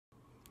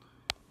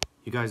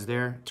You guys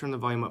there? Turn the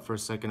volume up for a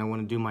second. I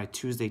want to do my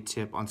Tuesday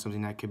tip on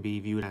something that could be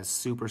viewed as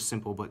super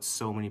simple, but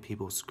so many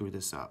people screw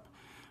this up.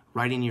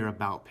 Writing your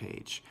about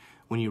page.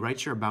 When you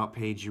write your about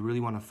page, you really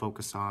want to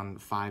focus on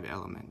 5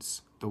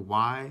 elements: the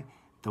why,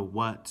 the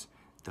what,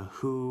 the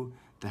who,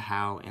 the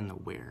how, and the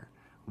where.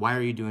 Why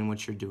are you doing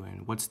what you're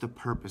doing? What's the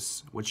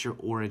purpose? What's your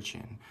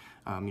origin?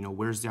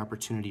 Where's the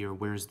opportunity or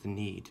where's the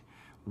need?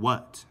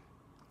 What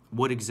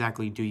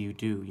exactly do you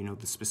do?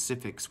 The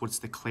specifics. What's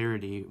the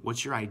clarity?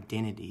 What's your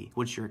identity?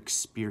 What's your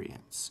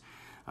experience?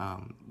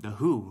 The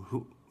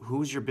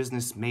who's your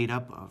business made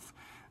up of?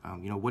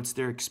 What's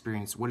their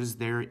experience? What is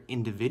their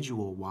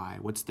individual why?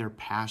 What's their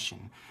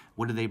passion?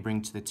 What do they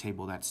bring to the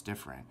table that's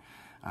different?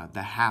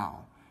 The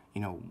how,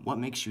 what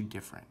makes you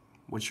different?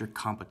 What's your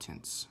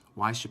competence?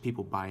 Why should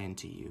people buy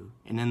into you?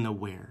 And then the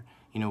where,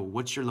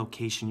 what's your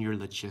location, your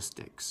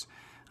logistics?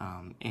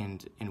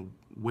 And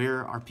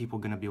where are people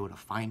going to be able to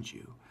find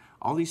you?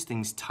 All these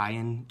things tie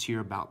in to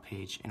your about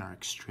page and are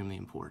extremely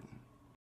important.